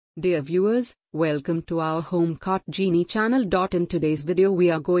Dear viewers, welcome to our home cart Genie channel. In today's video we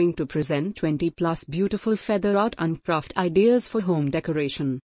are going to present 20 plus beautiful feather art and craft ideas for home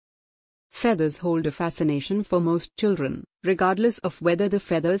decoration. Feathers hold a fascination for most children, regardless of whether the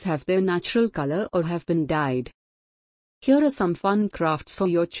feathers have their natural color or have been dyed. Here are some fun crafts for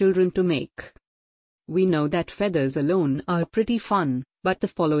your children to make. We know that feathers alone are pretty fun, but the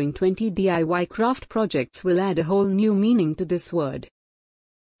following 20 DIY craft projects will add a whole new meaning to this word.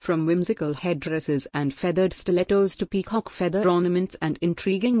 From whimsical headdresses and feathered stilettos to peacock feather ornaments and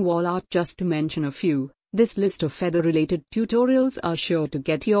intriguing wall art, just to mention a few, this list of feather-related tutorials are sure to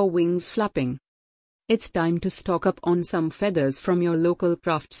get your wings flapping. It's time to stock up on some feathers from your local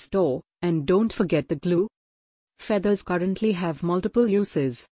craft store, and don't forget the glue. Feathers currently have multiple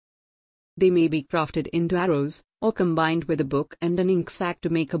uses. They may be crafted into arrows, or combined with a book and an ink sac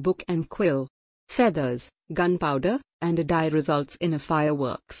to make a book and quill. Feathers, gunpowder, and a dye results in a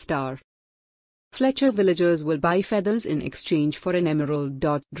fireworks star. Fletcher villagers will buy feathers in exchange for an emerald.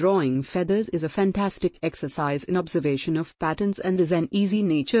 Drawing feathers is a fantastic exercise in observation of patterns and is an easy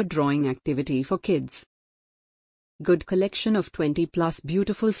nature drawing activity for kids. Good collection of 20 plus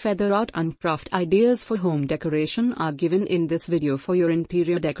beautiful feather art and craft ideas for home decoration are given in this video for your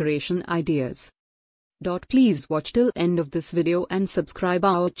interior decoration ideas. Please watch till end of this video and subscribe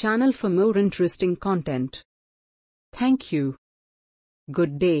our channel for more interesting content. Thank you.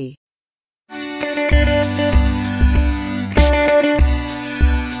 Good day.